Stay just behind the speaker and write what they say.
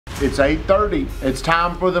It's 8:30. It's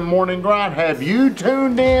time for the morning grind. Have you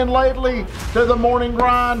tuned in lately to the morning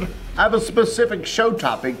grind? I have a specific show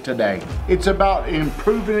topic today. It's about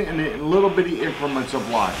improving in little bitty increments of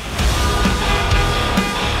life.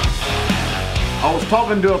 I was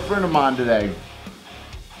talking to a friend of mine today,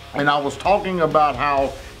 and I was talking about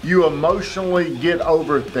how you emotionally get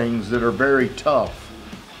over things that are very tough,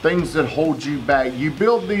 things that hold you back. You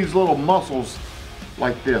build these little muscles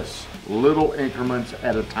like this, little increments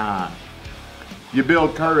at a time. You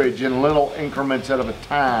build courage in little increments at a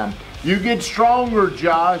time. You get stronger,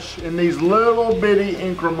 Josh, in these little bitty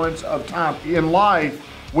increments of time. In life,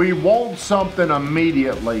 we want something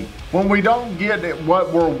immediately. When we don't get it,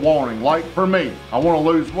 what we're wanting, like for me, I want to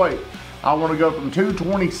lose weight. I want to go from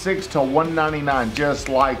 226 to 199, just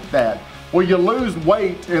like that. Well, you lose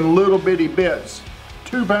weight in little bitty bits,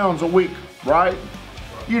 2 pounds a week, right?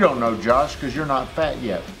 You don't know, Josh, because you're not fat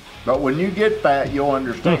yet. But when you get fat, you'll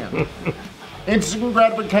understand. Instant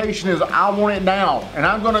gratification is, I want it now, and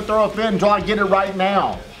I'm going to throw a fit until I get it right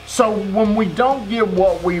now. So when we don't get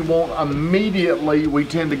what we want immediately, we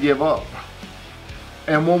tend to give up.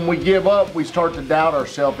 And when we give up, we start to doubt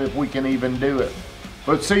ourselves if we can even do it.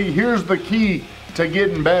 But see, here's the key to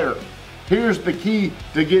getting better. Here's the key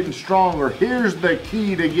to getting stronger. Here's the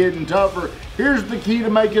key to getting tougher. Here's the key to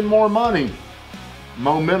making more money.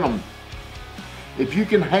 Momentum. If you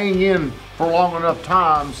can hang in for long enough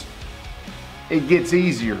times, it gets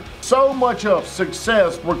easier. So much of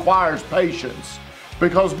success requires patience,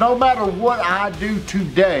 because no matter what I do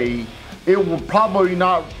today, it will probably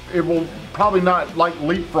not like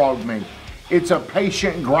leapfrog me. It's a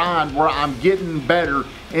patient grind where I'm getting better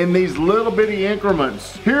in these little bitty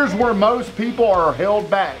increments. Here's where most people are held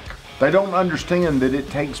back. They don't understand that it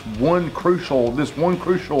takes this one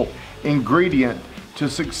crucial ingredient to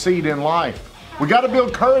succeed in life. We got to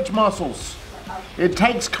build courage muscles. It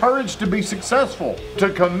takes courage to be successful. To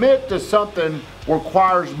commit to something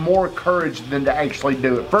requires more courage than to actually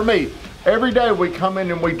do it. For me, every day we come in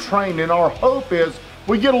and we train, and our hope is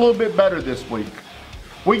we get a little bit better this week.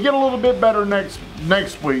 We get a little bit better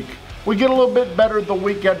next week. We get a little bit better the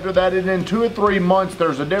week after that, and in 2 or 3 months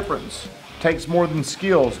there's a difference. It takes more than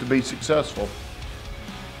skills to be successful.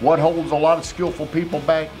 What holds a lot of skillful people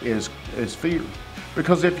back is fear.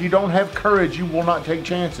 Because if you don't have courage, you will not take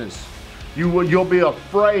chances. You'll be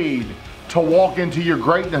afraid to walk into your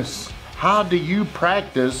greatness. How do you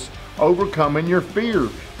practice overcoming your fear?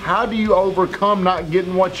 How do you overcome not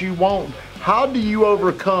getting what you want? How do you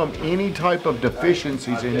overcome any type of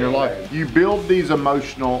deficiencies in your life? You build these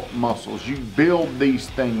emotional muscles. You build these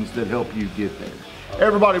things that help you get there.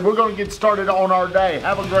 Everybody, we're going to get started on our day.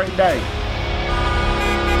 Have a great day.